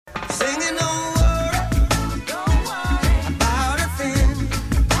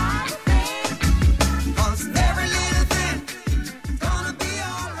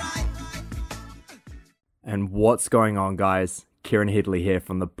What's going on, guys? Kieran Headley here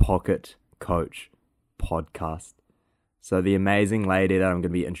from the Pocket Coach podcast. So the amazing lady that I'm going to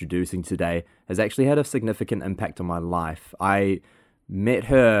be introducing today has actually had a significant impact on my life. I met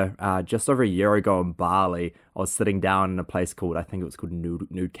her just over a year ago in Bali. I was sitting down in a place called, I think it was called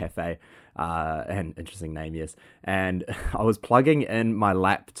Nude Cafe, an interesting name, yes. And I was plugging in my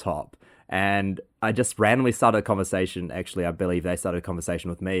laptop and I just randomly started a conversation. Actually, I believe they started a conversation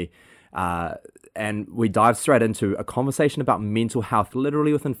with me. And we dived straight into a conversation about mental health,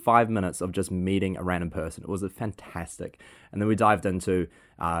 literally within 5 minutes of just meeting a random person. It was fantastic. And then we dived into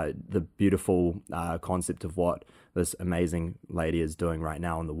the beautiful concept of what this amazing lady is doing right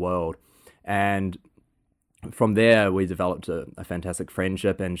now in the world. And from there, we developed a fantastic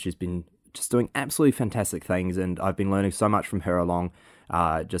friendship, and she's been just doing absolutely fantastic things. And I've been learning so much from her along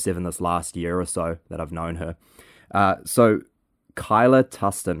just even this last year or so that I've known her. So Kyla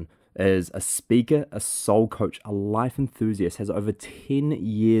Tustin is a speaker, a soul coach, a life enthusiast, has over 10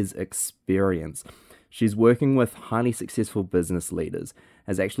 years experience. She's working with highly successful business leaders,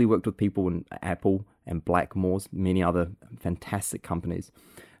 has actually worked with people in Apple and Blackmores, many other fantastic companies.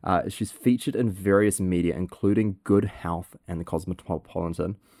 She's featured in various media, including Good Health and the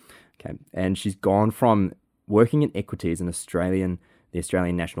Cosmopolitan. Okay, and she's gone from working in equities in the Australian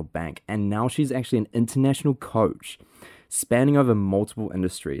National Bank, and now she's actually an international coach, spanning over multiple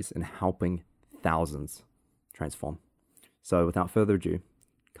industries and helping thousands transform. So without further ado,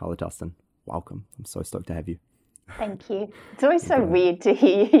 Kyla Tustin, welcome. I'm so stoked to have you. Thank you. It's always so weird to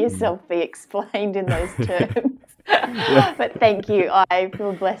hear yourself be explained in those terms. Yeah. But thank you. I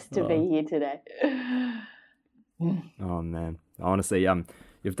feel blessed to be here today. Oh man, honestly,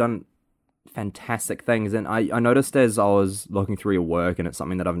 you've done fantastic things, and I noticed as I was looking through your work, and it's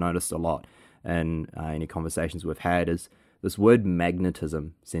something that I've noticed a lot in any conversations we've had, is this word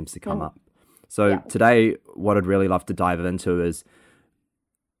magnetism seems to come up. So today, what I'd really love to dive into is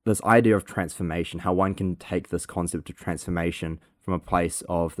this idea of transformation, how one can take this concept of transformation from a place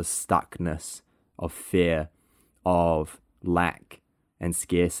of the stuckness, of fear, of lack and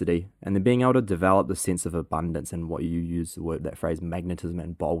scarcity, and then being able to develop the sense of abundance and what you use that phrase magnetism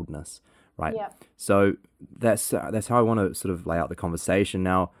and boldness, right? Yeah. So that's how I want to sort of lay out the conversation.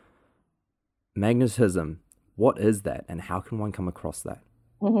 Now, magnetism, what is that, and how can one come across that?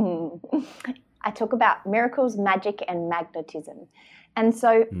 I talk about miracles, magic, and magnetism. And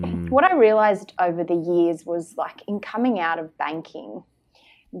so what I realized over the years was, like, in coming out of banking,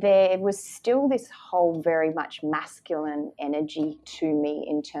 there was still this whole very much masculine energy to me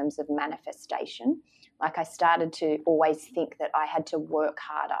in terms of manifestation. Like, I started to always think that I had to work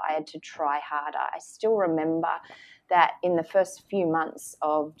harder, I had to try harder. I still remember that in the first few months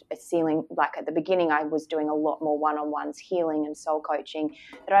of sealing, like at the beginning, I was doing a lot more one-on-ones, healing and soul coaching,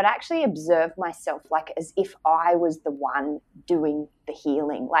 that I'd actually observe myself like as if I was the one doing the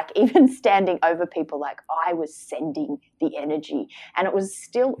healing, like even standing over people, like I was sending the energy, and it was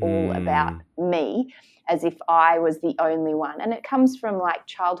still all about me, as if I was the only one. And it comes from like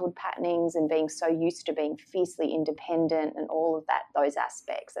childhood patternings and being so used to being fiercely independent and all of that, those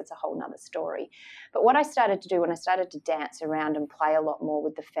aspects. That's a whole nother story. But what I started to do when I started to dance around and play a lot more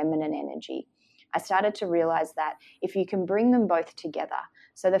with the feminine energy, I started to realize that if you can bring them both together,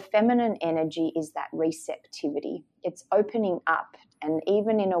 so the feminine energy is that receptivity, it's opening up and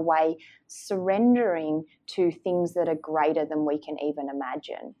even in a way surrendering to things that are greater than we can even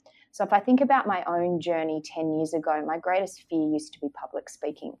imagine. So if I think about my own journey 10 years ago, my greatest fear used to be public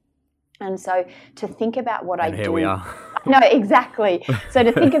speaking. And so to think about what I do... here we are. No, exactly. So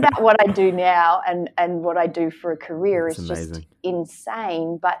to think about what I do now and what I do for a career is amazing. Just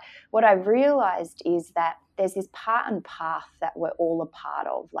insane. But what I've realized is that there's this part and path that we're all a part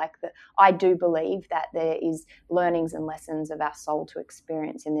of. Like, I do believe that there is learnings and lessons of our soul to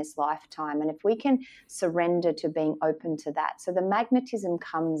experience in this lifetime. And if we can surrender to being open to that, so the magnetism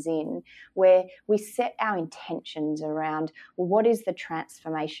comes in where we set our intentions around, well, what is the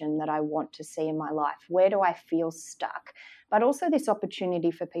transformation that I want to see in my life? Where do I feel stuck? But also this opportunity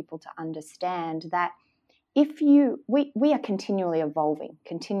for people to understand that we are continually evolving,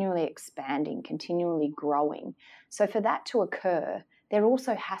 continually expanding, continually growing. So for that to occur, there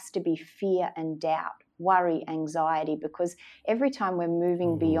also has to be fear and doubt, worry, anxiety, because every time we're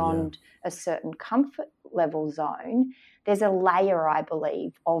moving beyond a certain comfort level zone, there's a layer, I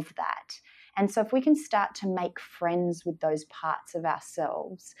believe, of that. And so if we can start to make friends with those parts of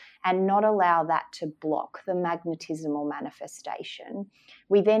ourselves and not allow that to block the magnetism or manifestation,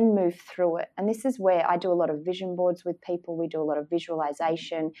 we then move through it. And this is where I do a lot of vision boards with people. We do a lot of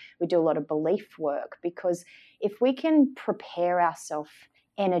visualization. We do a lot of belief work, because if we can prepare ourselves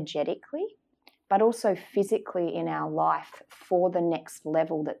energetically but also physically in our life for the next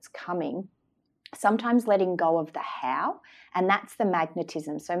level that's coming. Sometimes letting go of the how, and that's the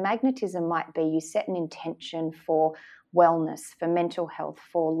magnetism. So magnetism might be you set an intention for wellness, for mental health,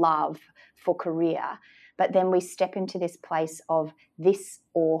 for love, for career, but then we step into this place of this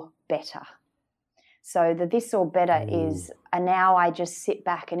or better. So the this or better is, and now I just sit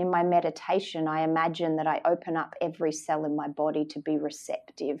back and in my meditation, I imagine that I open up every cell in my body to be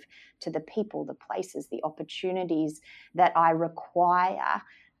receptive to the people, the places, the opportunities that I require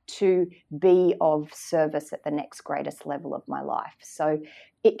to be of service at the next greatest level of my life. So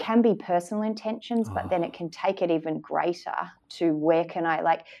it can be personal intentions, but then it can take it even greater to where can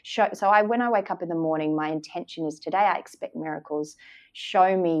I show. So when I wake up in the morning, my intention is today I expect miracles.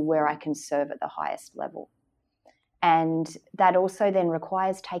 Show me where I can serve at the highest level. And that also then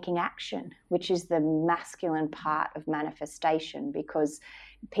requires taking action, which is the masculine part of manifestation, because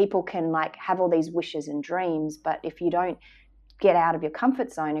people can have all these wishes and dreams, but if you don't get out of your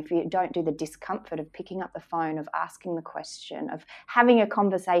comfort zone, if you don't do the discomfort of picking up the phone, of asking the question, of having a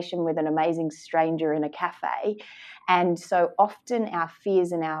conversation with an amazing stranger in a cafe. And so often our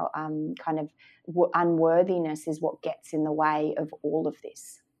fears and our kind of unworthiness is what gets in the way of all of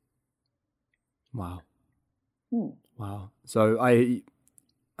this. Wow. Wow. So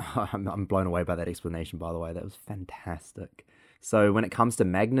I'm blown away by that explanation, by the way. That was fantastic. So when it comes to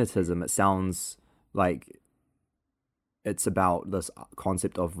magnetism, it sounds like it's about this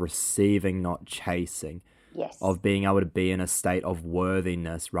concept of receiving, not chasing. Yes. Of being able to be in a state of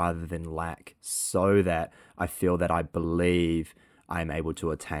worthiness rather than lack, so that I feel that I believe I'm able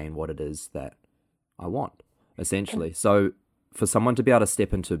to attain what it is that I want, essentially. So for someone to be able to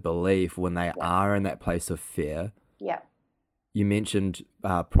step into belief when they are in that place of fear, you mentioned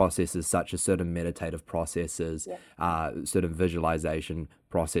processes such as certain meditative processes, certain visualization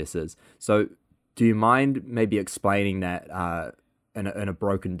processes. So do you mind maybe explaining that in a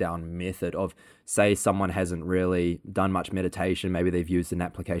broken down method of, say, someone hasn't really done much meditation, maybe they've used an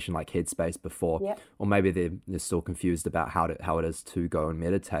application like Headspace before, or maybe they're still confused about how it is to go and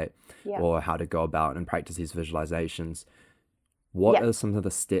meditate, or how to go about and practice these visualizations. What are some of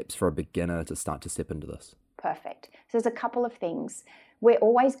the steps for a beginner to start to step into this? Perfect. So there's a couple of things. We're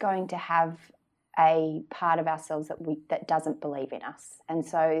always going to have a part of ourselves that doesn't believe in us. And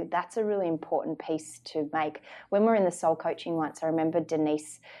so that's a really important piece to make. When we're in the soul coaching once, I remember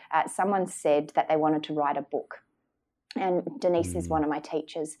Denise, someone said that they wanted to write a book. And Denise is one of my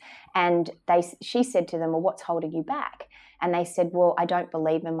teachers. And she said to them, well, what's holding you back? And they said, well, I don't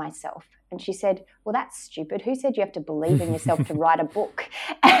believe in myself. And she said, well, that's stupid. Who said you have to believe in yourself to write a book?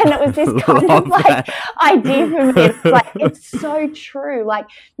 And it was this kind of idea for me. It's it's so true.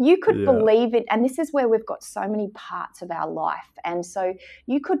 You could believe it. And this is where we've got so many parts of our life. And so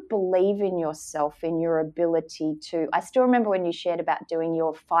you could believe in yourself, in your ability to, I still remember when you shared about doing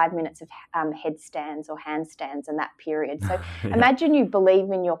your 5 minutes of headstands or handstands in that period. So imagine you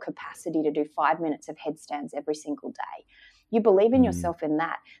believe in your capacity to do 5 minutes of headstands every single day. You believe in yourself in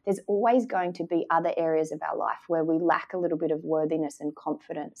that. There's always going to be other areas of our life where we lack a little bit of worthiness and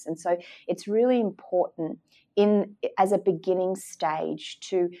confidence. And so it's really important as a beginning stage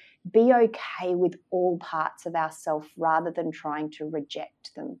to be okay with all parts of ourself rather than trying to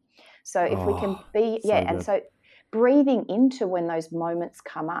reject them. So if we can be, so breathing into when those moments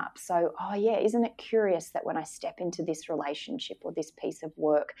come up. So, isn't it curious that when I step into this relationship or this piece of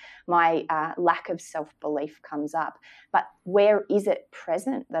work, my lack of self-belief comes up. But where is it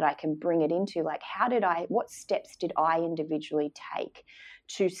present that I can bring it into? What steps did I individually take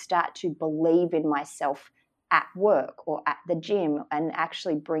to start to believe in myself at work or at the gym, and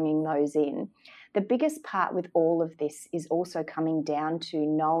actually bringing those in? The biggest part with all of this is also coming down to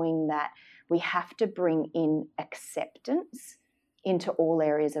knowing that we have to bring in acceptance into all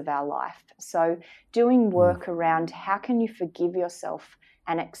areas of our life. So doing work around how can you forgive yourself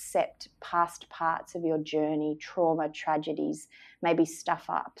and accept past parts of your journey, trauma, tragedies, maybe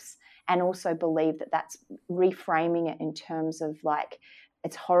stuff-ups, and also believe that that's reframing it in terms of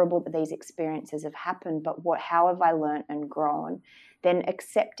it's horrible that these experiences have happened, but how have I learned and grown? Then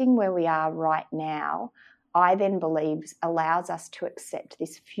accepting where we are right now, I then believe allows us to accept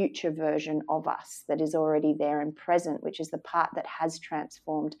this future version of us that is already there and present, which is the part that has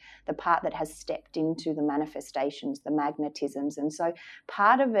transformed, the part that has stepped into the manifestations, the magnetisms. And so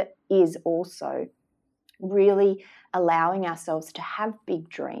part of it is also really allowing ourselves to have big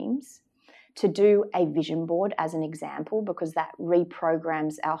dreams, to do a vision board as an example, because that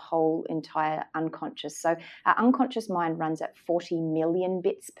reprograms our whole entire unconscious. So our unconscious mind runs at 40 million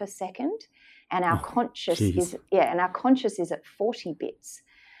bits per second, and our conscious is at 40 bits.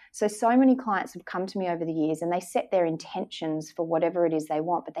 So many clients have come to me over the years and they set their intentions for whatever it is they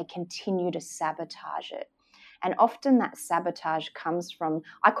want, but they continue to sabotage it. And often that sabotage comes from,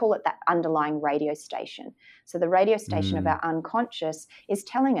 I call it that underlying radio station. So the radio station of our unconscious is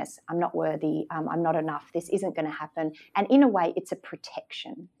telling us, I'm not worthy, I'm not enough, this isn't going to happen. And in a way, it's a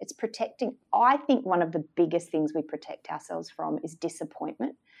protection. It's protecting. I think one of the biggest things we protect ourselves from is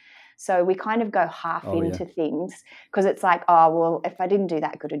disappointment. So we kind of go half into things because it's like, oh, well, if I didn't do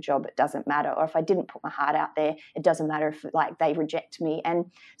that good a job, it doesn't matter. Or if I didn't put my heart out there, it doesn't matter if like they reject me. And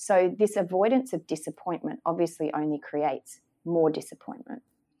so this avoidance of disappointment obviously only creates more disappointment.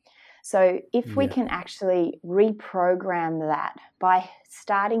 So if we can actually reprogram that by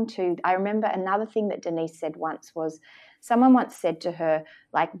starting to, I remember another thing that Denise said once was, someone once said to her,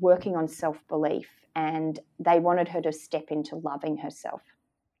 like working on self-belief, and they wanted her to step into loving herself.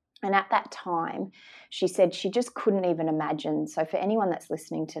 And at that time, she said she just couldn't even imagine. So for anyone that's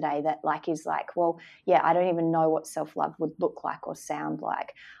listening today that like is like, well, yeah, I don't even know what self-love would look like or sound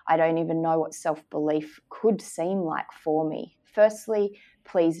like. I don't even know what self-belief could seem like for me. Firstly,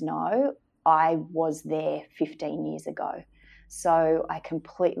 please know I was there 15 years ago. So I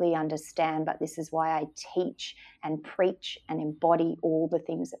completely understand, but this is why I teach and preach and embody all the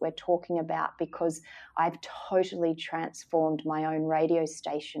things that we're talking about, because I've totally transformed my own radio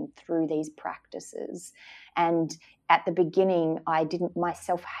station through these practices. And at the beginning, my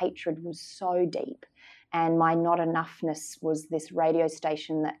self-hatred was so deep. And my not enoughness was this radio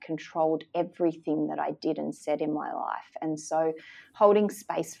station that controlled everything that I did and said in my life. And so holding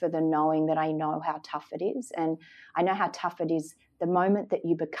space for the knowing that I know how tough it is. And I know how tough it is the moment that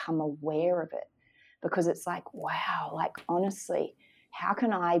you become aware of it, because it's like, wow, like honestly, how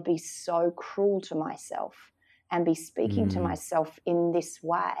can I be so cruel to myself and be speaking to myself in this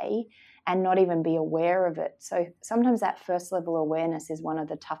way and not even be aware of it? So sometimes that first level awareness is one of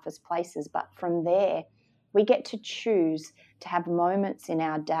the toughest places. But from there, we get to choose to have moments in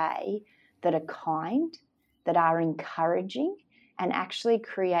our day that are kind, that are encouraging, and actually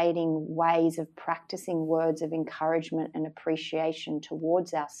creating ways of practicing words of encouragement and appreciation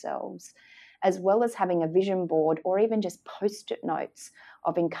towards ourselves, as well as having a vision board or even just post-it notes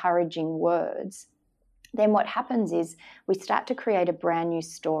of encouraging words. Then what happens is we start to create a brand new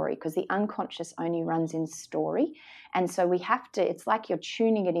story, because the unconscious only runs in story. And so we have to, it's like you're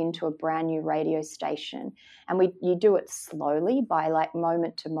tuning it into a brand new radio station. And you do it slowly by like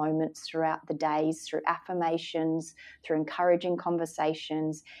moment to moments throughout the days, through affirmations, through encouraging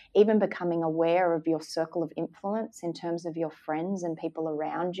conversations, even becoming aware of your circle of influence in terms of your friends and people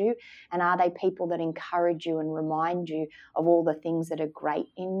around you. And are they people that encourage you and remind you of all the things that are great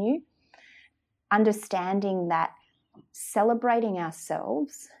in you? Understanding that celebrating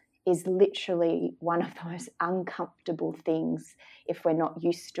ourselves is literally one of the most uncomfortable things if we're not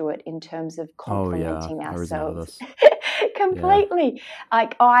used to it in terms of complimenting ourselves. Completely.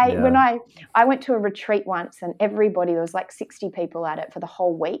 Like when I went to a retreat once, and everybody, there was like 60 people at it for the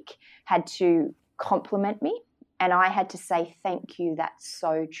whole week, had to compliment me, and I had to say, thank you, that's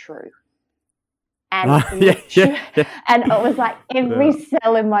so true. And and it was like every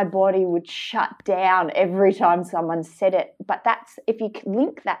cell in my body would shut down every time someone said it. But that's, if you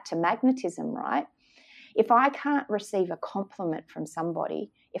link that to magnetism, right? If I can't receive a compliment from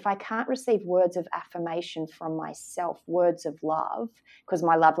somebody, if I can't receive words of affirmation from myself, words of love, because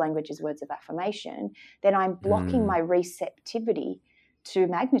my love language is words of affirmation, then I'm blocking my receptivity to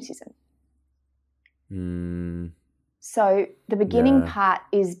magnetism. So the beginning part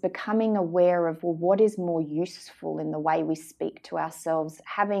is becoming aware of, well, what is more useful in the way we speak to ourselves,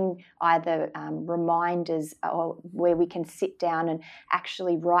 having either reminders or where we can sit down and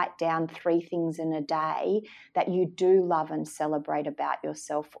actually write down 3 things in a day that you do love and celebrate about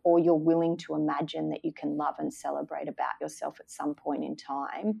yourself, or you're willing to imagine that you can love and celebrate about yourself at some point in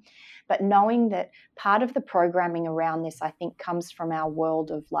time. But knowing that part of the programming around this, I think, comes from our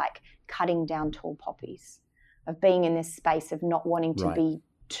world of like cutting down tall poppies, of being in this space of not wanting to be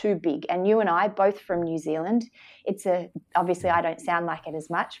too big. And you and I, both from New Zealand, obviously I don't sound like it as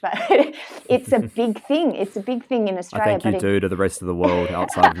much, but it's a big thing. It's a big thing in Australia. I think you do to the rest of the world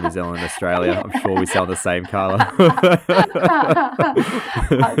outside of New Zealand and Australia. I'm sure we sound the same, Carla.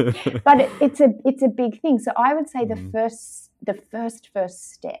 But it's a big thing. So I would say the first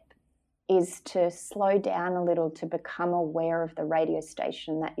step is to slow down a little, to become aware of the radio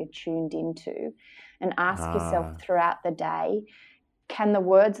station that you're tuned into, and ask yourself throughout the day, can the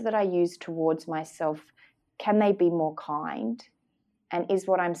words that I use towards myself, can they be more kind? And is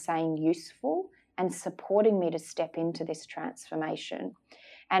what I'm saying useful and supporting me to step into this transformation?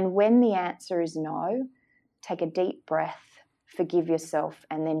 And when the answer is no, take a deep breath, forgive yourself,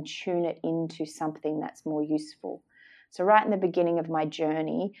 and then tune it into something that's more useful. So right in the beginning of my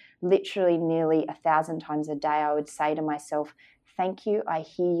journey, literally nearly 1,000 times a day, I would say to myself, thank you, I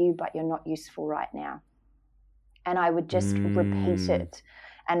hear you, but you're not useful right now. And I would just repeat it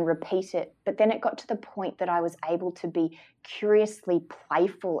and repeat it. But then it got to the point that I was able to be curiously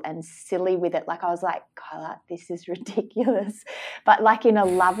playful and silly with it. Like I was like, Kyla, this is ridiculous. But like in a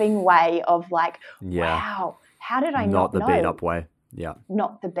loving way of like, wow, how did I not know? Not the beat up way. Yeah.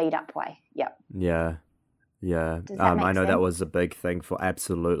 Not the beat up way. Yep. Yeah. Yeah. Does that make I know sense? that was a big thing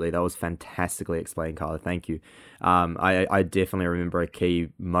absolutely. That was fantastically explained, Kyla. Thank you. I definitely remember a key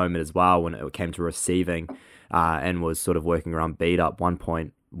moment as well when it came to receiving and was sort of working around beat up. One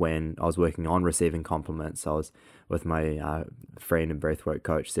point when I was working on receiving compliments, I was with my friend and breathwork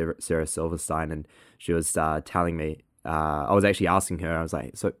coach, Sarah Silverstein, and she was telling me, I was actually asking her, I was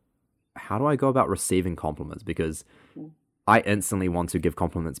like, so how do I go about receiving compliments? Because I instantly want to give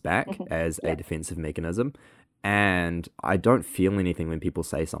compliments back as a defensive mechanism, and I don't feel anything when people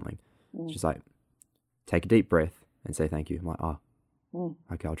say something. She's like, take a deep breath and say thank you. I'm like,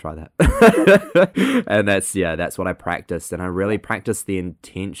 okay, I'll try that. And that's what I practiced, and I really practiced the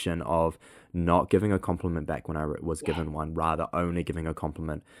intention of not giving a compliment back when I was given one, rather only giving a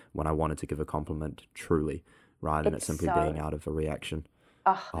compliment when I wanted to give a compliment truly, rather than it simply being out of a reaction.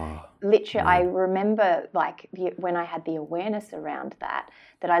 Literally, I remember like when I had the awareness around that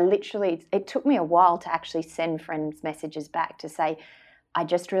I literally, it took me a while to actually send friends messages back to say, I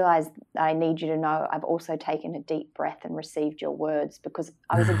just realized that I need you to know I've also taken a deep breath and received your words, because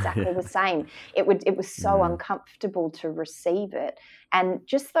I was exactly the same. It was so uncomfortable to receive it. And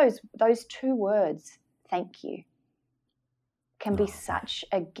just those two words, thank you, can be such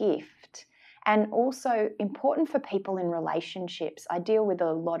a gift. And also important for people in relationships. I deal with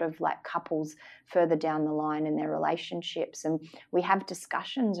a lot of like couples further down the line in their relationships, and we have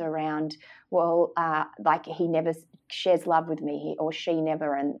discussions around, well, like he never shares love with me, he or she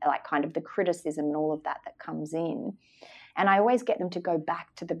never, and like kind of the criticism and all of that comes in. And I always get them to go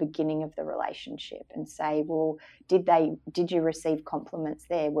back to the beginning of the relationship and say, well, did you receive compliments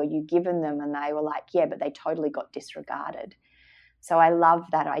there? Were you given them? And they were like, yeah, but they totally got disregarded. So I love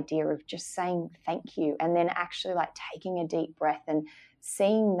that idea of just saying thank you, and then actually like taking a deep breath and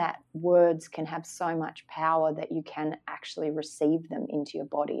seeing that words can have so much power that you can actually receive them into your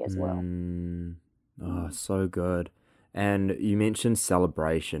body as well. Oh, so good. And you mentioned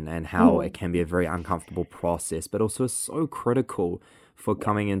celebration and how it can be a very uncomfortable process, but also so critical for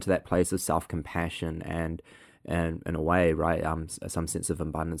coming into that place of self-compassion and in a way, right, some sense of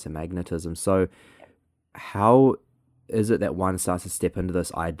abundance and magnetism. So how is it that one starts to step into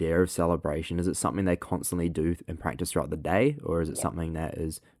this idea of celebration? Is it something they constantly do and practice throughout the day, or is it something that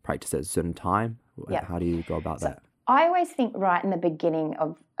is practiced at a certain time? How do you go about that? I always think right in the beginning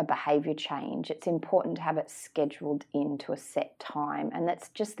of a behaviour change, it's important to have it scheduled into a set time, and that's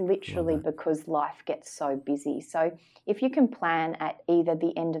just literally because life gets so busy. So if you can plan at either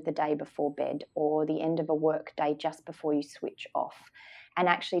the end of the day before bed or the end of a work day just before you switch off, and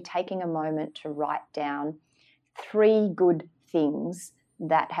actually taking a moment to write down 3 good things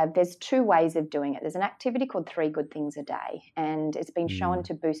that there's 2 ways of doing it. There's an activity called 3 Good Things a Day, and it's been shown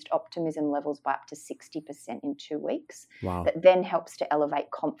to boost optimism levels by up to 60% in 2 weeks. Wow. That then helps to elevate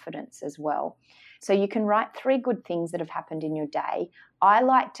confidence as well. So you can write 3 good things that have happened in your day. I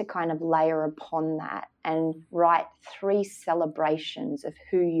like to kind of layer upon that and write 3 celebrations of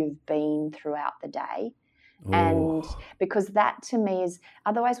who you've been throughout the day. And because that to me is,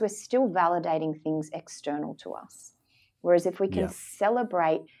 otherwise we're still validating things external to us. Whereas if we can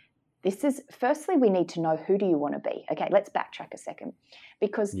celebrate, firstly, we need to know, who do you want to be? Okay, let's backtrack a second.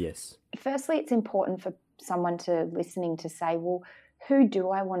 Because firstly, it's important for someone listening to say, well, who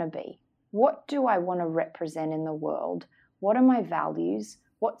do I want to be? What do I want to represent in the world? What are my values?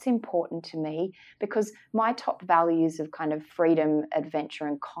 What's important to me? Because my top values of kind of freedom, adventure,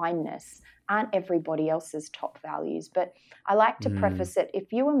 and kindness aren't everybody else's top values. But I like to preface it,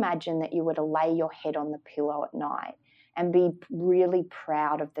 if you imagine that you were to lay your head on the pillow at night and be really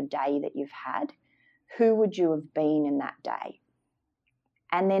proud of the day that you've had, who would you have been in that day?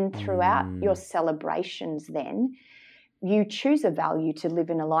 And then throughout your celebrations then, you choose a value to live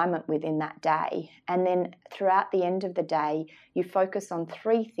in alignment with in that day. And then throughout the end of the day, you focus on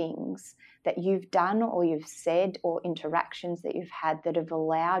 3 things that you've done or you've said or interactions that you've had that have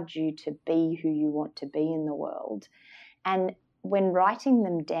allowed you to be who you want to be in the world. And when writing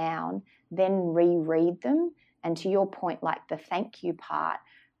them down, then reread them. And to your point, like the thank you part,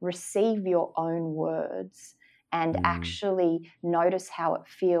 receive your own words and actually notice how it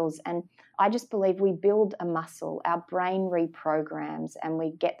feels. And I just believe we build a muscle, our brain reprograms, and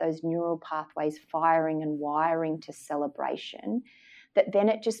we get those neural pathways firing and wiring to celebration, that then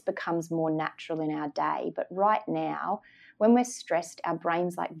it just becomes more natural in our day. But right now, when we're stressed, our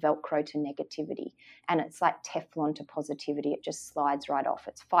brain's like Velcro to negativity, and it's like Teflon to positivity. It just slides right off.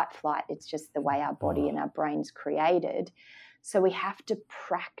 It's fight, flight. It's just the way our body and our brain's created. So we have to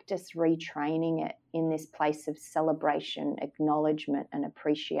practice retraining it in this place of celebration, acknowledgement, and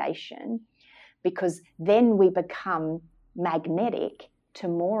appreciation, because then we become magnetic to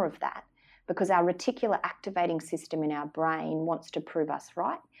more of that, because our reticular activating system in our brain wants to prove us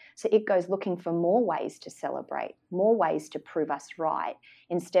right. So it goes looking for more ways to celebrate, more ways to prove us right,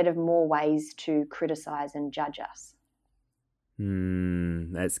 instead of more ways to criticize and judge us.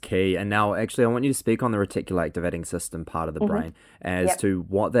 That's key. And now, actually, I want you to speak on the reticular activating system part of the brain as to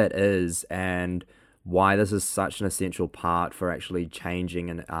what that is and why this is such an essential part for actually changing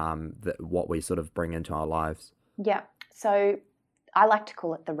and what we sort of bring into our lives. Yeah. So I like to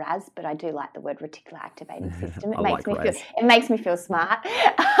call it the RAS, but I do like the word reticular activating system. It makes me feel smart.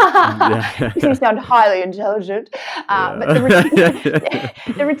 Makes me sound highly intelligent. But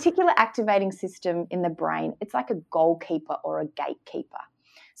the reticular activating system in the brain, it's like a goalkeeper or a gatekeeper.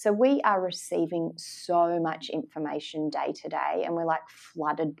 So we are receiving so much information day to day, and we're like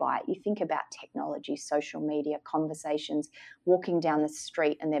flooded by it. You think about technology, social media, conversations, walking down the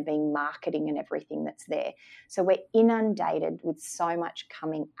street, and there being marketing and everything that's there. So we're inundated with so much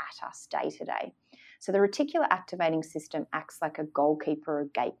coming at us day to day. So the reticular activating system acts like a goalkeeper or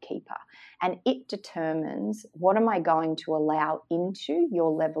gatekeeper, and it determines what am I going to allow into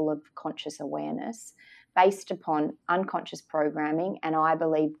your level of conscious awareness based upon unconscious programming, and I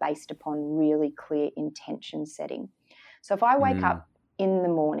believe based upon really clear intention setting. So if I wake up in the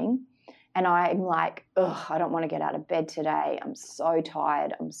morning and I'm like, I don't want to get out of bed today, I'm so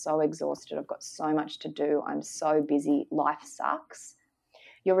tired, I'm so exhausted, I've got so much to do, I'm so busy, life sucks,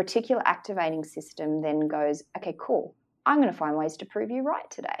 your reticular activating system then goes, okay, cool, I'm going to find ways to prove you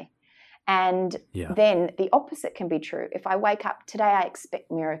right today. And then the opposite can be true. If I wake up, today I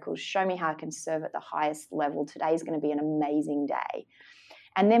expect miracles, show me how I can serve at the highest level, today is going to be an amazing day.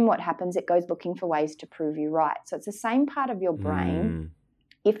 And then what happens? It goes looking for ways to prove you right. So it's the same part of your brain.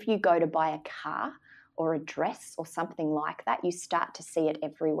 If you go to buy a car or a dress or something like that, you start to see it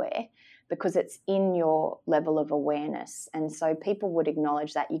everywhere because it's in your level of awareness. And so people would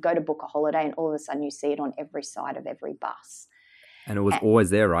acknowledge that. You go to book a holiday and all of a sudden you see it on every side of every bus. And it was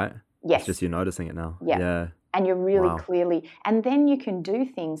always there, right? Yes. It's just you're noticing it now. Yeah. And you're really clearly, and then you can do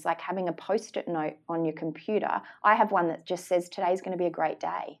things like having a Post-it note on your computer. I have one that just says today's going to be a great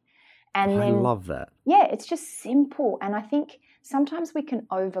day. And I love that. Yeah, it's just simple. And I think sometimes we can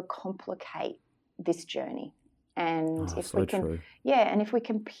overcomplicate this journey. And if we can, and if we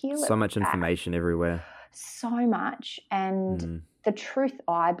can peel it so much back, information everywhere. So much. And the truth,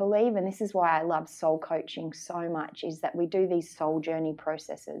 I believe, and this is why I love soul coaching so much, is that we do these soul journey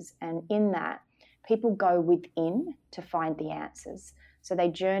processes. And in that, people go within to find the answers. So they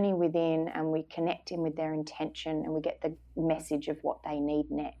journey within and we connect in with their intention and we get the message of what they need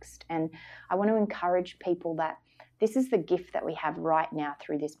next. And I want to encourage people that this is the gift that we have right now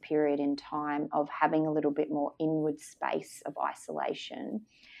through this period in time of having a little bit more inward space of isolation,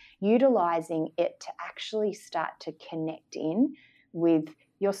 utilizing it to actually start to connect in with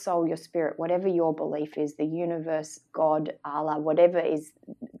your soul, your spirit, whatever your belief is, the universe, God, Allah, whatever is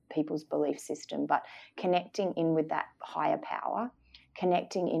people's belief system, but connecting in with that higher power,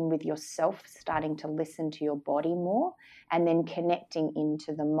 connecting in with yourself, starting to listen to your body more, and then connecting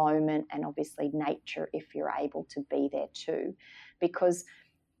into the moment and obviously nature if you're able to be there too. Because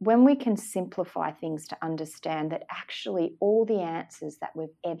when we can simplify things to understand that actually all the answers that we've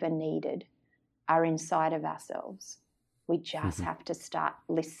ever needed are inside of ourselves, we just have to start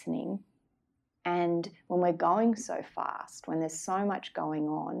listening. And when we're going so fast, when there's so much going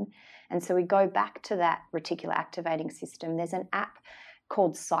on, and so we go back to that reticular activating system, there's an app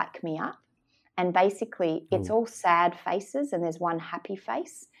called Psych Me Up. And basically it's all sad faces and there's one happy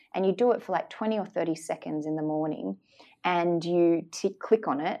face. And you do it for like 20 or 30 seconds in the morning and you click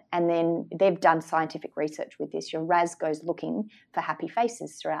on it. And then they've done scientific research with this. Your RAS goes looking for happy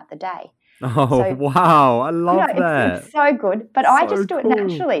faces throughout the day. Wow. I love that. It's so good. But I just do it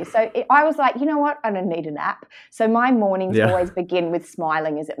naturally. So I was like, you know what? I don't need an app. So my mornings always begin with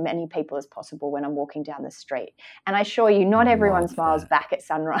smiling as many people as possible when I'm walking down the street. And I assure you, not everyone smiles back at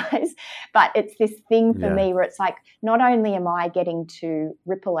sunrise. But it's this thing for me where it's like, not only am I getting to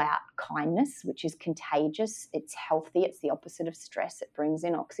ripple out kindness, which is contagious. It's healthy. It's the opposite of stress. It brings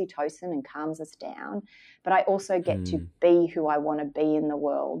in oxytocin and calms us down. But I also get to be who I want to be in the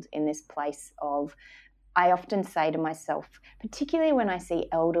world, in this place of, I often say to myself, particularly when I see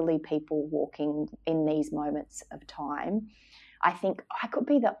elderly people walking in these moments of time, I think I could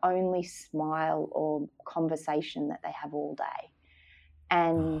be the only smile or conversation that they have all day.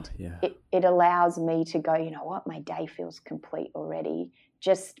 And it allows me to go, you know what, my day feels complete already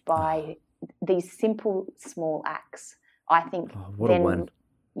just by these simple, small acts. I think what a win.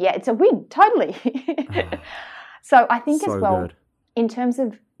 Yeah, it's a win, totally. So I think so as well, good. In terms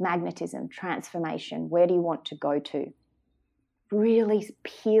of magnetism, transformation, where do you want to go to? Really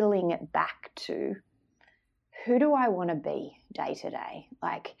peeling it back to, who do I want to be day to day?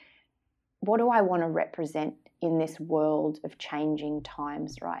 Like, what do I want to represent in this world of changing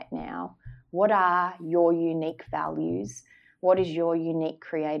times right now? What are your unique values? What is your unique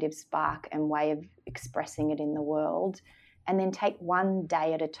creative spark and way of expressing it in the world? And then take one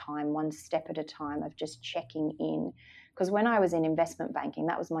day at a time, one step at a time of just checking in. Because when I was in investment banking,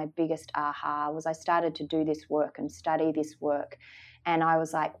 that was my biggest aha, was I started to do this work and study this work. And I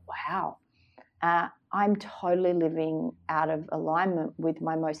was like, wow, I'm totally living out of alignment with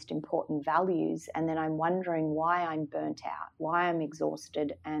my most important values. And then I'm wondering why I'm burnt out, why I'm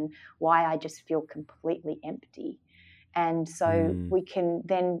exhausted, and why I just feel completely empty. And so we can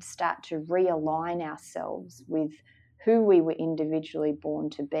then start to realign ourselves with who we were individually born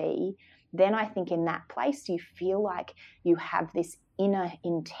to be. Then I think in that place, you feel like you have this inner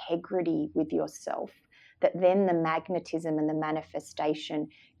integrity with yourself, that then the magnetism and the manifestation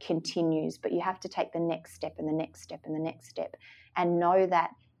continues. But you have to take the next step and the next step and the next step, and know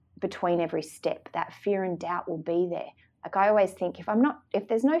that between every step, that fear and doubt will be there. Like, I always think, if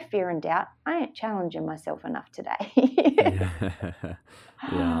there's no fear and doubt, I ain't challenging myself enough today. Yeah,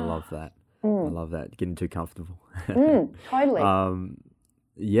 I love that. I love that. Getting too comfortable. Totally.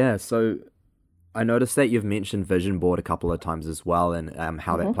 Yeah, so I noticed that you've mentioned vision board a couple of times as well, and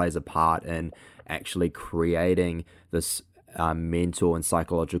how that plays a part in actually creating this mental and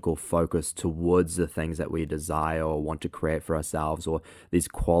psychological focus towards the things that we desire or want to create for ourselves, or these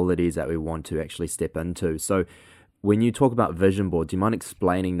qualities that we want to actually step into. So when you talk about vision board, do you mind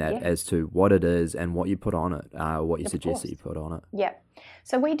explaining that as to what it is and what you put on it, what you suggest that you put on it? Yeah.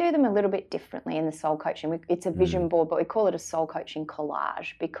 So we do them a little bit differently in the soul coaching. It's a vision board, but we call it a soul coaching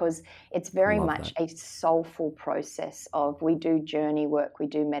collage, because it's very much a soulful process of, we do journey work, we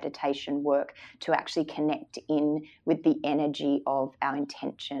do meditation work to actually connect in with the energy of our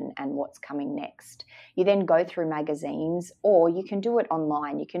intention and what's coming next. You then go through magazines, or you can do it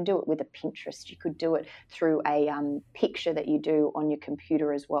online. You can do it with a Pinterest. You could do it through a picture that you do on your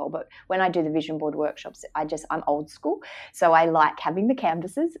computer as well. But when I do the vision board workshops, I'm old school. So I like having the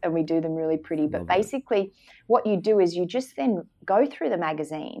canvases, and we do them really pretty. But basically what you do is you just then go through the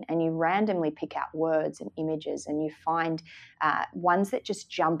magazine and you randomly pick out words and images, and you find ones that just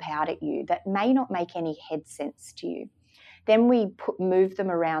jump out at you that may not make any head sense to you. Then we move them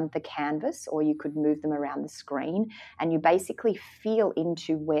around the canvas, or you could move them around the screen, and you basically feel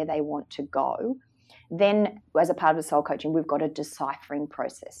into where they want to go. Then, as a part of the soul coaching, we've got a deciphering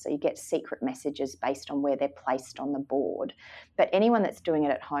process. So you get secret messages based on where they're placed on the board. But anyone that's doing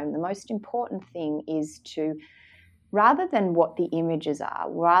it at home, the most important thing is to, rather than what the images are,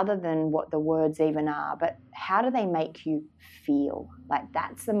 rather than what the words even are, but how do they make you feel? Like,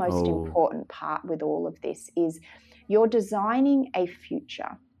 that's the most important part with all of this, is you're designing a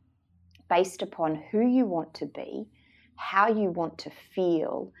future based upon who you want to be, how you want to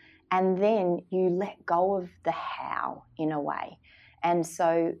feel, and then you let go of the how in a way. And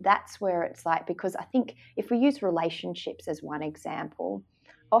so that's where it's like, because I think if we use relationships as one example,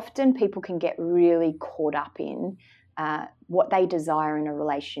 often people can get really caught up in what they desire in a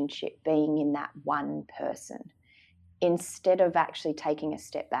relationship being in that one person, instead of actually taking a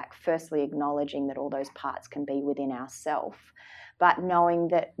step back, firstly acknowledging that all those parts can be within ourselves, but knowing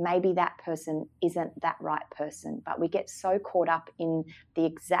that maybe that person isn't that right person. But we get so caught up in the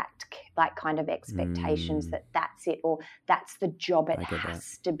exact kind of expectations that that's it, or that's the job it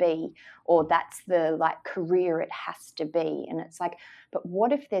has to be, or that's the career it has to be. And it's like, but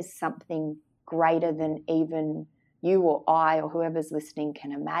what if there's something greater than even you or I or whoever's listening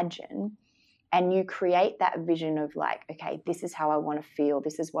can imagine? And you create that vision of okay, this is how I want to feel.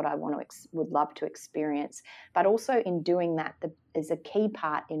 This is what I would love to experience. But also in doing that, there's a key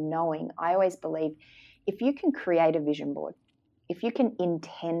part in knowing. I always believe if you can create a vision board, if you can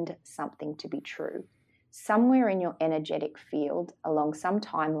intend something to be true, somewhere in your energetic field along some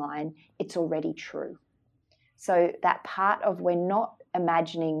timeline, it's already true. So that part of, we're not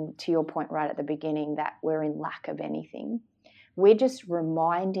imagining, to your point right at the beginning, that we're in lack of anything. We're just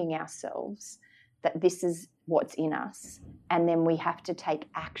reminding ourselves that this is what's in us, and then we have to take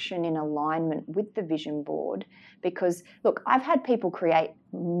action in alignment with the vision board. Because look, I've had people create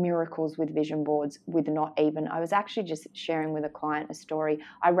miracles with vision boards with not even, I was actually just sharing with a client a story.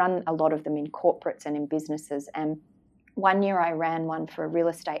 I run a lot of them in corporates and in businesses, and one year I ran one for a real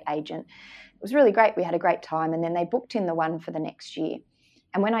estate agent. It was really great. We had a great time, and then they booked in the one for the next year.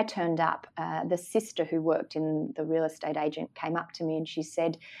 And when I turned up, the sister who worked in the real estate agent came up to me and she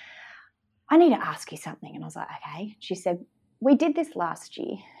said, I need to ask you something. And I was like, okay. She said, we did this last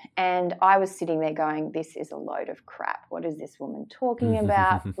year. And I was sitting there going, this is a load of crap. What is this woman talking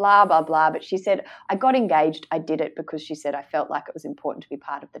about? Blah, blah, blah. But she said, I got engaged. I did it because she said, I felt like it was important to be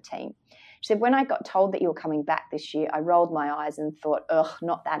part of the team. She said, when I got told that you were coming back this year, I rolled my eyes and thought, ugh,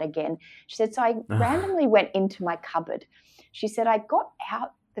 not that again. She said, so I randomly went into my cupboard. She said, I got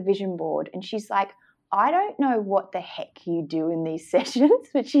out the vision board, and she's like, I don't know what the heck you do in these sessions,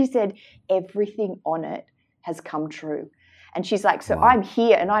 but she said, everything on it has come true. And she's like, so wow. I'm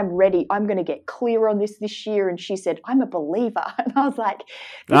here and I'm ready. I'm going to get clear on this year. And she said, I'm a believer. And I was like,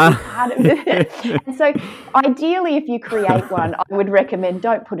 this is part of it. And so ideally, if you create one, I would recommend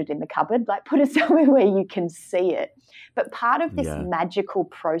don't put it in the cupboard, like put it somewhere where you can see it. But part of this magical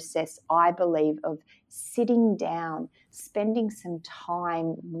process, I believe, of sitting down, spending some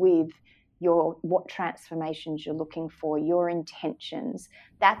time with what transformations you're looking for, your intentions,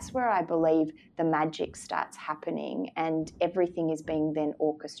 that's where I believe the magic starts happening, and everything is being then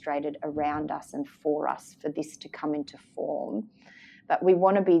orchestrated around us and for us for this to come into form. But we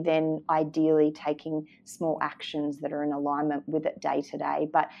want to be then ideally taking small actions that are in alignment with it day to day.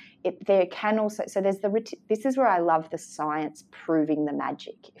 But there can also, so there's this is where I love the science proving the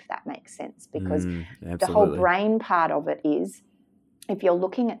magic, if that makes sense, because the whole brain part of it is, if you're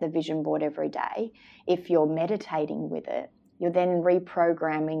looking at the vision board every day, if you're meditating with it, you're then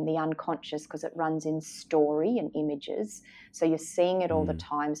reprogramming the unconscious because it runs in story and images. So you're seeing it all the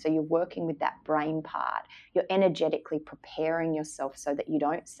time. So you're working with that brain part. You're energetically preparing yourself so that you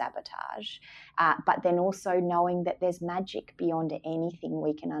don't sabotage. But then also knowing that there's magic beyond anything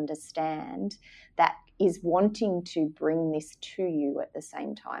we can understand that is wanting to bring this to you at the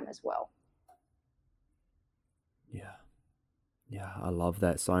same time as well. Yeah, I love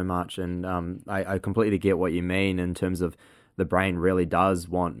that so much. And I completely get what you mean in terms of the brain really does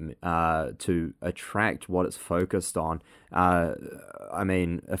want to attract what it's focused on. I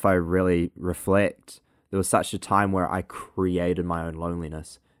mean, if I really reflect, there was such a time where I created my own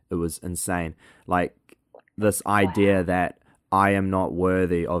loneliness. It was insane. Like this idea that I am not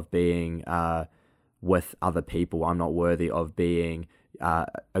worthy of being with other people. I'm not worthy of being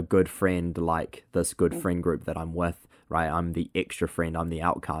a good friend like this good friend group that I'm with. Right, I'm the extra friend, I'm the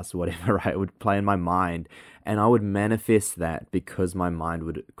outcast, whatever. Right, it would play in my mind, and I would manifest that because my mind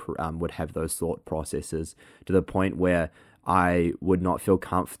would have those thought processes to the point where I would not feel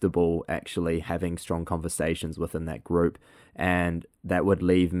comfortable actually having strong conversations within that group, and that would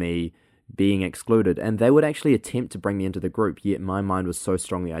leave me being excluded. And they would actually attempt to bring me into the group, yet my mind was so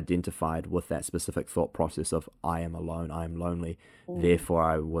strongly identified with that specific thought process of I am alone, I am lonely, therefore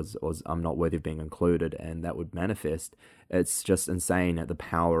I'm not worthy of being included, and that would manifest. It's just insane at the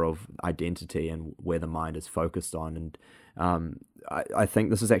power of identity and where the mind is focused on. And I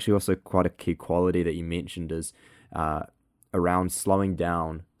think this is actually also quite a key quality that you mentioned is around slowing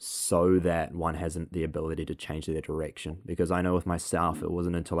down so that one hasn't the ability to change their direction. Because I know with myself, it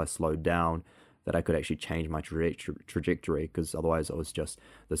wasn't until I slowed down that I could actually change my trajectory, because otherwise I was just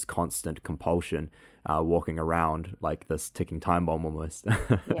this constant compulsion walking around like this ticking time bomb almost.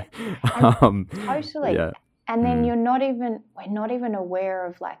 Totally. Yeah. And then we're not even aware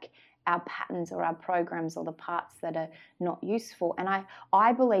of like our patterns or our programs or the parts that are not useful. And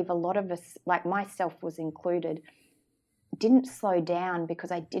I believe a lot of us, like myself was included, didn't slow down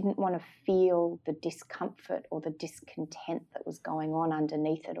because I didn't want to feel the discomfort or the discontent that was going on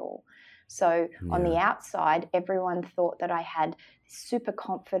underneath it all. So on the outside, everyone thought that I had super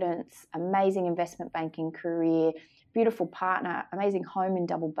confidence, amazing investment banking career, beautiful partner, amazing home in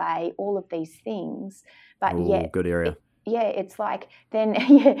Double Bay, all of these things. But yet, good area. It's like then,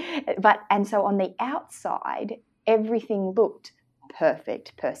 and so on the outside, everything looked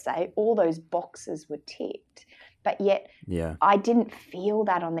perfect per se. All those boxes were ticked. But yet I didn't feel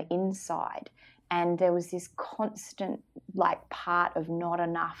that on the inside. And there was this constant like part of not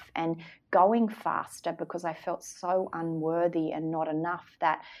enough and going faster because I felt so unworthy and not enough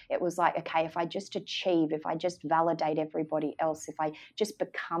that it was like, okay, if I just achieve, if I just validate everybody else, if I just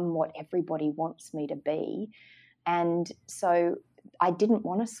become what everybody wants me to be. And so I didn't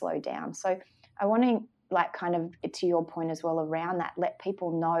want to slow down. So I want to, like, kind of to your point as well around that, let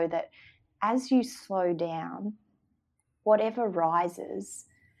people know that as you slow down, whatever rises,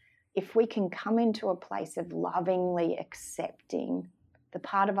 if we can come into a place of lovingly accepting the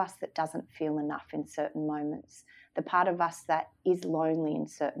part of us that doesn't feel enough in certain moments, the part of us that is lonely in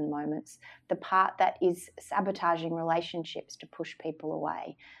certain moments, the part that is sabotaging relationships to push people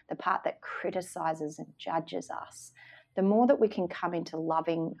away, the part that criticizes and judges us, the more that we can come into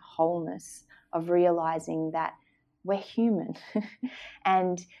loving wholeness of realizing that we're human.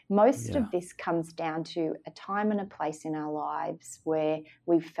 And most of this comes down to a time and a place in our lives where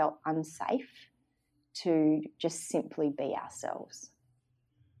we've felt unsafe to just simply be ourselves.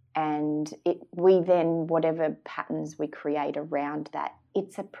 And we then, whatever patterns we create around that,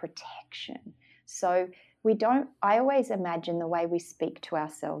 it's a protection. So I always imagine the way we speak to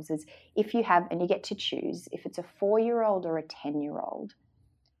ourselves is, if you have, and you get to choose, if it's a 4-year-old or a 10-year-old,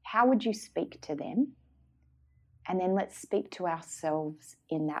 how would you speak to them? And then let's speak to ourselves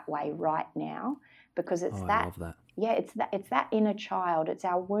in that way right now, because it's I love that. Yeah, it's that inner child. It's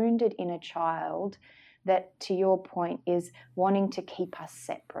our wounded inner child that, to your point, is wanting to keep us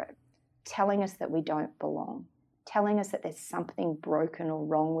separate, telling us that we don't belong, telling us that there's something broken or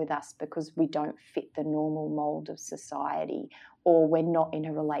wrong with us because we don't fit the normal mold of society, or we're not in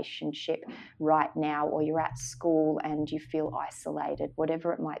a relationship right now, or you're at school and you feel isolated,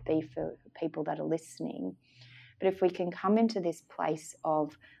 whatever it might be for people that are listening. But if we can come into this place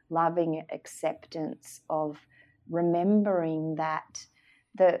of loving acceptance, of remembering that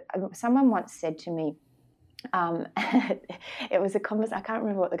someone once said to me, it was a conversation, I can't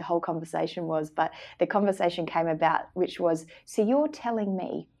remember what the whole conversation was, but the conversation came about, which was, so you're telling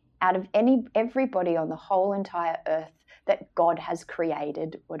me out of everybody on the whole entire earth that God has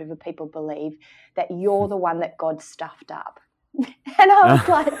created, whatever people believe, that you're the one that God stuffed up. And I was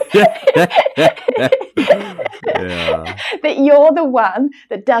like, that you're the one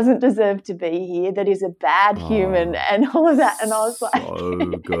that doesn't deserve to be here, that is a bad human, and all of that. And I was like, so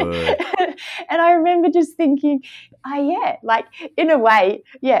good. And I remember just thinking, like, in a way,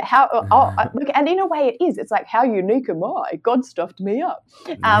 and in a way it is. It's like, how unique am I? God stuffed me up.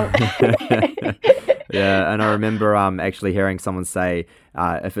 Yeah, and I remember actually hearing someone say,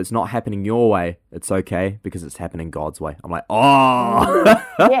 if it's not happening your way, it's okay because it's happening God's way. I'm like,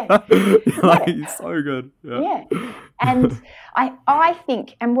 it's so good. Yeah. And I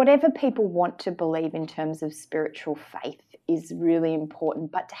think, and whatever people want to believe in terms of spiritual faith is really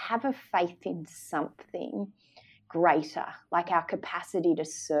important, but to have a faith in something greater, like our capacity to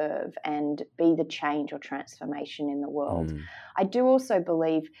serve and be the change or transformation in the world. I do also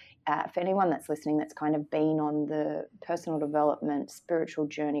believe, for anyone that's listening that's kind of been on the personal development, spiritual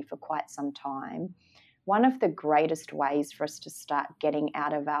journey for quite some time, one of the greatest ways for us to start getting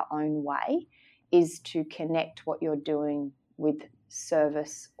out of our own way is to connect what you're doing with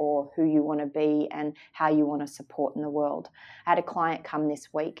service or who you want to be and how you want to support in the world. I had a client come this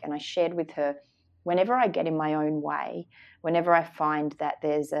week and I shared with her, whenever I get in my own way, whenever I find that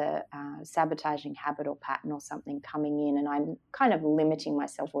there's a sabotaging habit or pattern or something coming in and I'm kind of limiting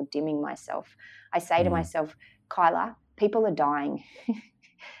myself or dimming myself, I say to myself, Kyla, people are dying.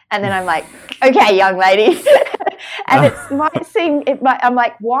 And then I'm like, okay, young lady. And I'm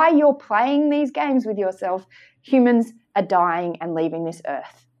like, why you're playing these games with yourself? Humans are dying and leaving this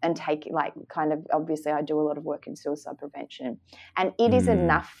earth. And obviously I do a lot of work in suicide prevention. And it is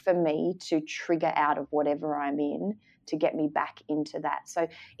enough for me to trigger out of whatever I'm in to get me back into that. So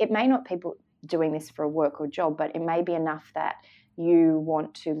it may not be people doing this for a work or job, but it may be enough that you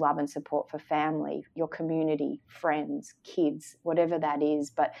want to love and support for family, your community, friends, kids, whatever that is.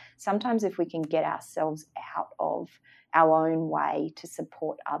 But sometimes if we can get ourselves out of our own way to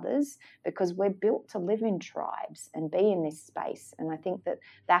support others, because we're built to live in tribes and be in this space. And I think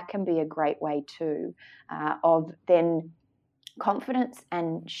that can be a great way too of then confidence,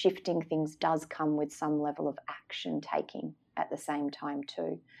 and shifting things does come with some level of action taking at the same time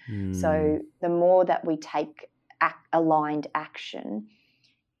too. So the more that we take aligned action,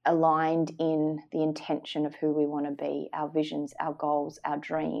 aligned in the intention of who we want to be, our visions, our goals, our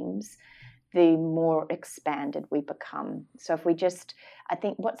dreams, the more expanded we become. So if we I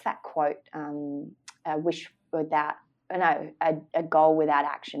think, what's that quote? A goal without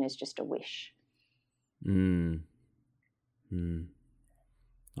action is just a wish.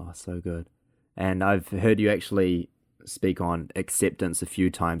 Oh, so good. And I've heard you actually speak on acceptance a few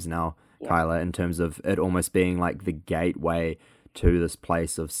times now, Kyla, in terms of it almost being like the gateway to this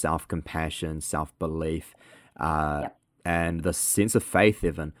place of self-compassion, self-belief, and the sense of faith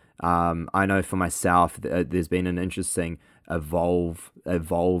even. I know for myself, there's been an interesting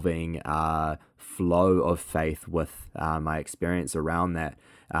evolving flow of faith with my experience around that.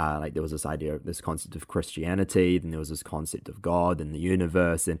 Like there was this idea of this concept of Christianity, then there was this concept of God and the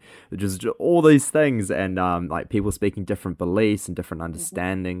universe, and just all these things, and like people speaking different beliefs and different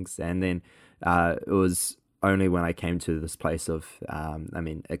understandings. And then it was only when I came to this place of,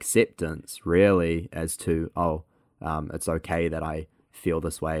 acceptance, really, as to, it's okay that I feel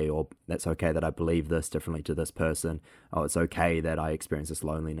this way, or that's okay that I believe this differently to this person. Oh, it's okay that I experience this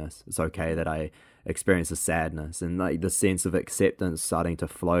loneliness. It's okay that I experience this sadness. And like the sense of acceptance starting to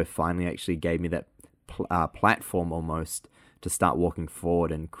flow finally actually gave me that platform almost to start walking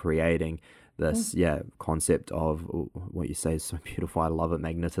forward and creating this concept of what you say is so beautiful. I love it,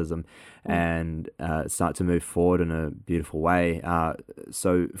 magnetism, and start to move forward in a beautiful way.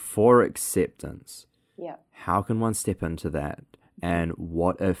 So for acceptance, how can one step into that? And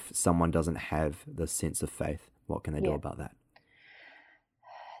what if someone doesn't have this sense of faith? What can they do about that?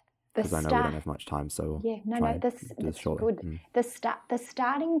 Because I know we don't have much time, so that's good. The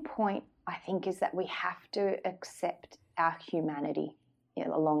starting point, I think, is that we have to accept our humanity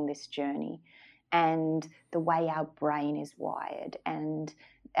along this journey, and the way our brain is wired, and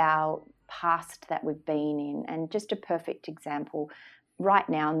our past that we've been in. And just a perfect example right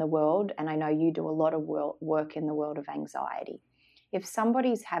now in the world, and I know you do a lot of work in the world of anxiety. If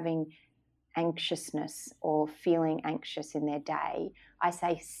somebody's having anxiousness or feeling anxious in their day, I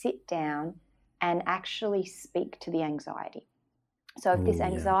say sit down and actually speak to the anxiety. So if this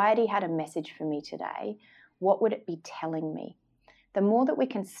anxiety had a message for me today, what would it be telling me? The more that we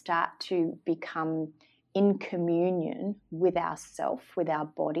can start to become in communion with ourself, with our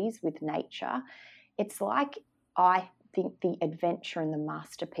bodies, with nature, it's like I think the adventure and the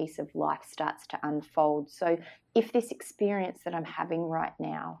masterpiece of life starts to unfold. So if this experience that I'm having right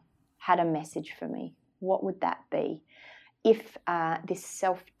now had a message for me, what would that be? If this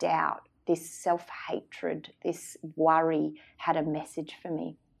self-doubt, this self-hatred, this worry had a message for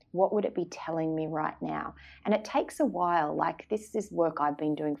me, what would it be telling me right now? And it takes a while. Like this is work I've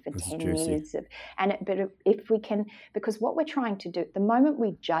been doing for 10 years. But if we can, because what we're trying to do, the moment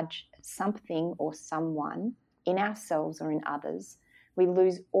we judge something or someone in ourselves or in others, we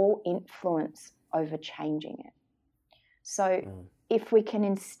lose all influence over changing it. So if we can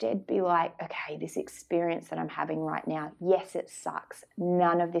instead be like, okay, this experience that I'm having right now, yes, it sucks.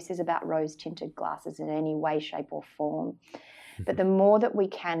 None of this is about rose-tinted glasses in any way, shape or form. But the more that we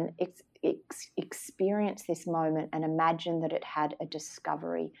can experience this moment and imagine that it had a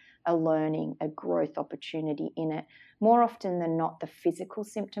discovery, a learning, a growth opportunity in it, more often than not, the physical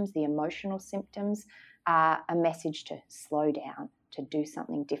symptoms, the emotional symptoms are a message to slow down, to do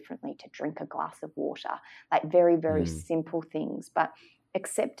something differently, to drink a glass of water, like very, very simple things. But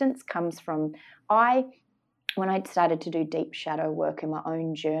acceptance comes from, when I started to do deep shadow work in my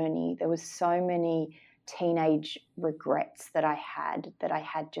own journey, there was so many teenage regrets that I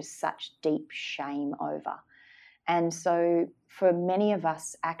had just such deep shame over. And so for many of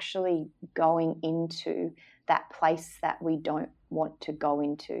us, actually going into that place that we don't want to go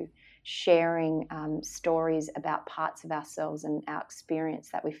into, sharing stories about parts of ourselves and our experience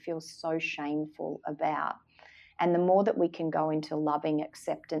that we feel so shameful about. And the more that we can go into loving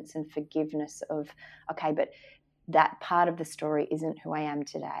acceptance and forgiveness of, okay, but that part of the story isn't who I am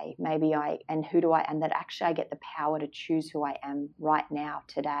today. And that actually I get the power to choose who I am right now,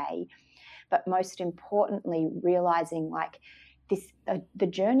 today. But most importantly, realizing like this, the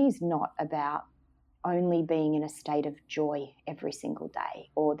journey is not about only being in a state of joy every single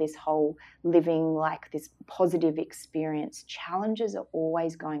day, or this whole living like this positive experience. Challenges are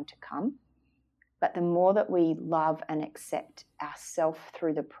always going to come. But the more that we love and accept ourselves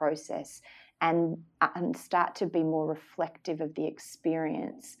through the process and start to be more reflective of the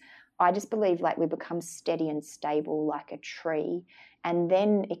experience, I just believe like we become steady and stable like a tree, and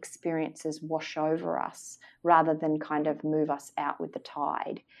then experiences wash over us rather than kind of move us out with the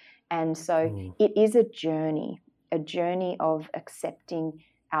tide. And so it is a journey of accepting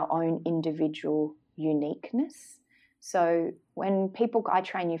our own individual uniqueness. So when I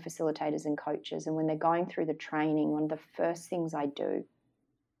train new facilitators and coaches, and when they're going through the training, one of the first things I do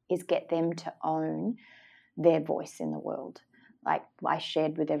is get them to own their voice in the world. Like I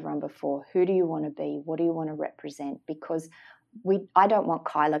shared with everyone before, who do you want to be? What do you want to represent? Because I don't want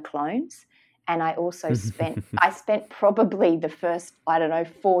Kyla clones. And I also spent probably the first,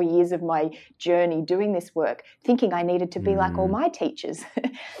 4 years of my journey doing this work thinking I needed to be like all my teachers.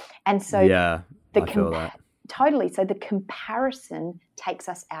 And so I feel that. Totally. So the comparison takes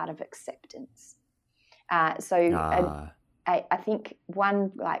us out of acceptance. I think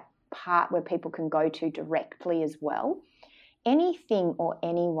one like part where people can go to directly as well. Anything or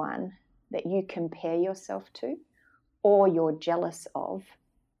anyone that you compare yourself to or you're jealous of,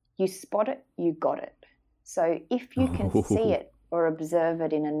 you spot it, you got it. So if you can see it or observe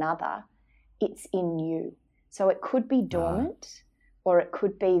it in another, it's in you. So it could be dormant, or it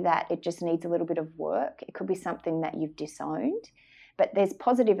could be that it just needs a little bit of work. It could be something that you've disowned. But there's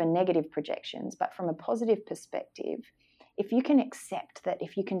positive and negative projections. But from a positive perspective, if you can accept that,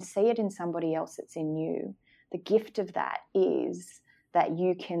 if you can see it in somebody else, it's in you, the gift of that is that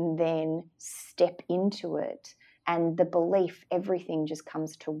you can then step into it. And the belief, everything just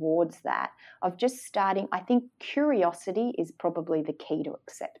comes towards that of just starting. I think curiosity is probably the key to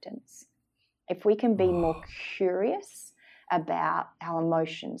acceptance. If we can be more curious about our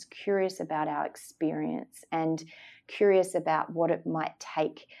emotions, curious about our experience, and curious about what it might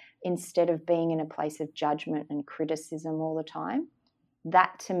take instead of being in a place of judgment and criticism all the time,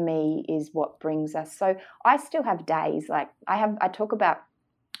 that to me is what brings us. So I still have days like I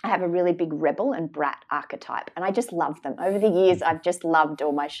have a really big rebel and brat archetype, and I just love them. Over the years, I've just loved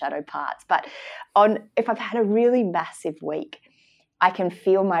all my shadow parts. But if I've had a really massive week, I can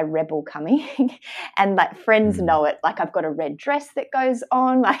feel my rebel coming, and like friends know it. Like I've got a red dress that goes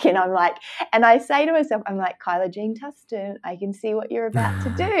on, and I say to myself, I'm like, Kyla Jean Tustin, I can see what you're about to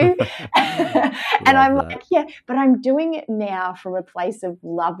do. And I'm like, yeah, but I'm doing it now from a place of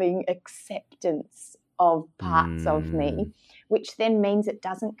loving acceptance of parts of me, which then means it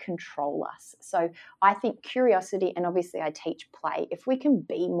doesn't control us. So I think curiosity, and obviously I teach play, if we can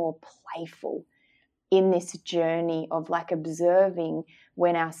be more playful in this journey of like observing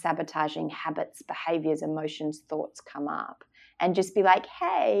when our sabotaging habits, behaviors, emotions, thoughts come up, and just be like,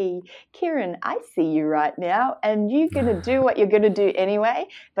 hey, Kieran, I see you right now, and you're going to do what you're going to do anyway,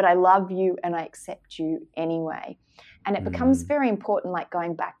 but I love you and I accept you anyway. And it becomes very important, like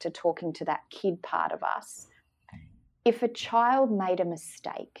going back to talking to that kid part of us. If a child made a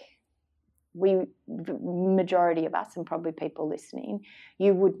mistake, the majority of us, and probably people listening,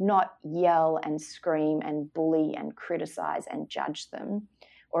 you would not yell and scream and bully and criticize and judge them.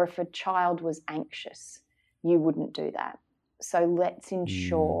 Or if a child was anxious, you wouldn't do that. So let's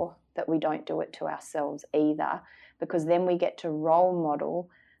ensure that we don't do it to ourselves either, because then we get to role model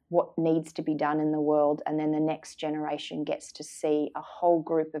what needs to be done in the world, and then the next generation gets to see a whole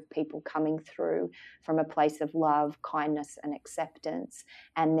group of people coming through from a place of love, kindness, and acceptance,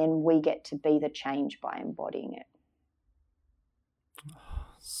 and then we get to be the change by embodying it.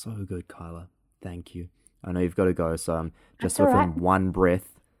 So good, Kyla. Thank you. I know you've got to go, so just within one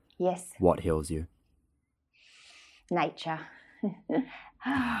breath, yes, what heals you? Nature.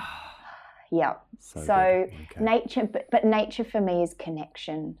 Yeah. So okay. Nature, but nature for me is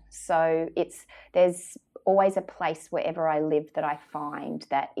connection. So there's always a place wherever I live that I find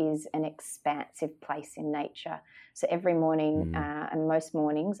that is an expansive place in nature. So every morning, and most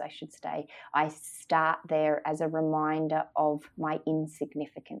mornings I should say, I start there as a reminder of my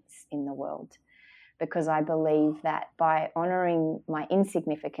insignificance in the world, because I believe that by honouring my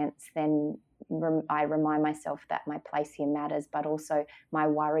insignificance, then I remind myself that my place here matters, but also my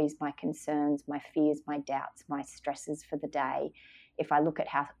worries, my concerns, my fears, my doubts, my stresses for the day. If I look at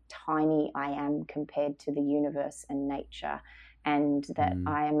how tiny I am compared to the universe and nature, and that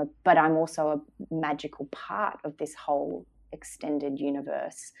but I'm also a magical part of this whole extended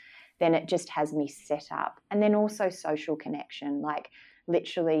universe, then it just has me set up. And then also social connection, like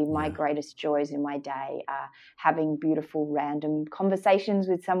literally my greatest joys in my day are having beautiful random conversations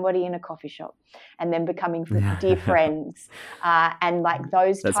with somebody in a coffee shop, and then becoming dear friends, and like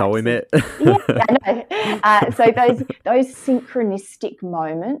those that's how we met. I know. So those synchronistic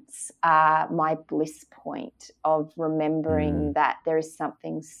moments are my bliss point of remembering that there is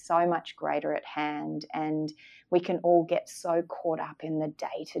something so much greater at hand, and we can all get so caught up in the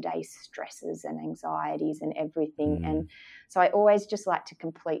day-to-day stresses and anxieties and everything. And so I always just like to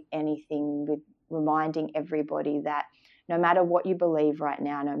complete anything with reminding everybody that no matter what you believe right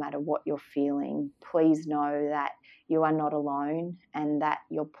now, no matter what you're feeling, please know that you are not alone, and that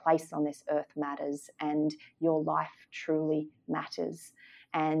your place on this earth matters, and your life truly matters.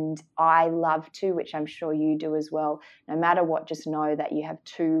 And I love to, which I'm sure you do as well, no matter what, just know that you have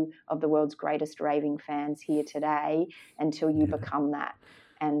two of the world's greatest raving fans here today until you become that.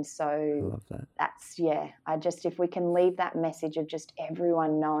 And so I love that. That's, if we can leave that message of just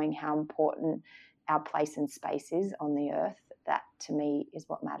everyone knowing how important our place and space is on the earth, that to me is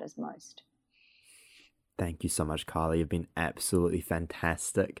what matters most. Thank you so much, Kyla. You've been absolutely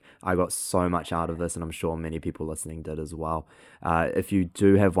fantastic. I got so much out of this, and I'm sure many people listening did as well. If you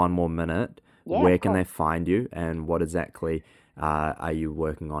do have one more minute, where can they find you, and what exactly are you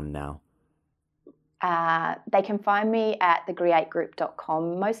working on now? They can find me at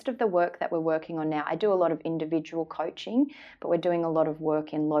thecreategroup.com. Most of the work that we're working on now, I do a lot of individual coaching, but we're doing a lot of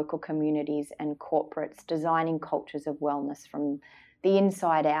work in local communities and corporates, designing cultures of wellness from the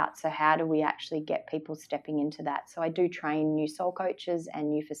inside out. So how do we actually get people stepping into that? So I do train new soul coaches and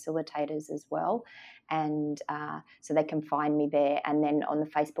new facilitators as well. And so they can find me there. And then on the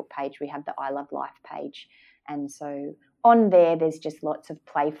Facebook page, we have the I Love Life page. And so on there, there's just lots of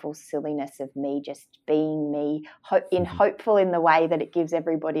playful silliness of me just being me, hopeful in the way that it gives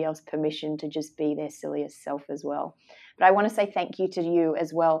everybody else permission to just be their silliest self as well. But I want to say thank you to you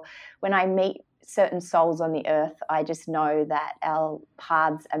as well. When I meet certain souls on the earth, I just know that our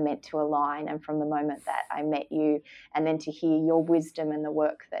paths are meant to align. And from the moment that I met you, and then to hear your wisdom and the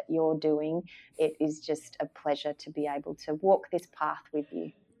work that you're doing, it is just a pleasure to be able to walk this path with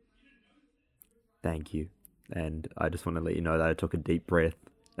you. Thank you. And I just want to let you know that I took a deep breath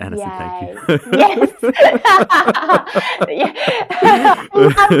and I said thank you. Yes.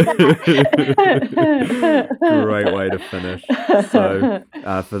 Great way to finish. So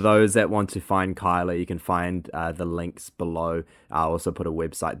for those that want to find Kyla, you can find the links below. I'll also put a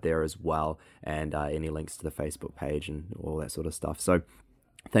website there as well, and any links to the Facebook page and all that sort of stuff. So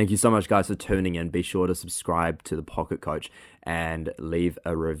thank you so much, guys, for tuning in. Be sure to subscribe to the Pocket Coach and leave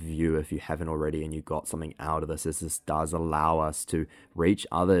a review if you haven't already and you got something out of this, as this does allow us to reach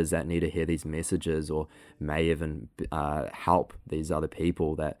others that need to hear these messages, or may even help these other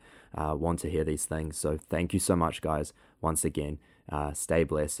people that want to hear these things. So thank you so much, guys. Once again, stay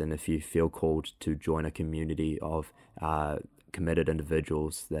blessed. And if you feel called to join a community of committed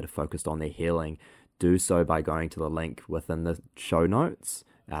individuals that are focused on their healing, do so by going to the link within the show notes,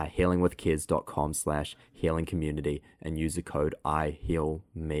 healingwithkids.com/healing community, and use the code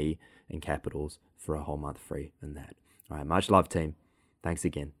IHEALME in capitals for a whole month free in that. All right, much love, team. Thanks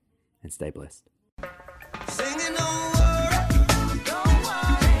again, and stay blessed.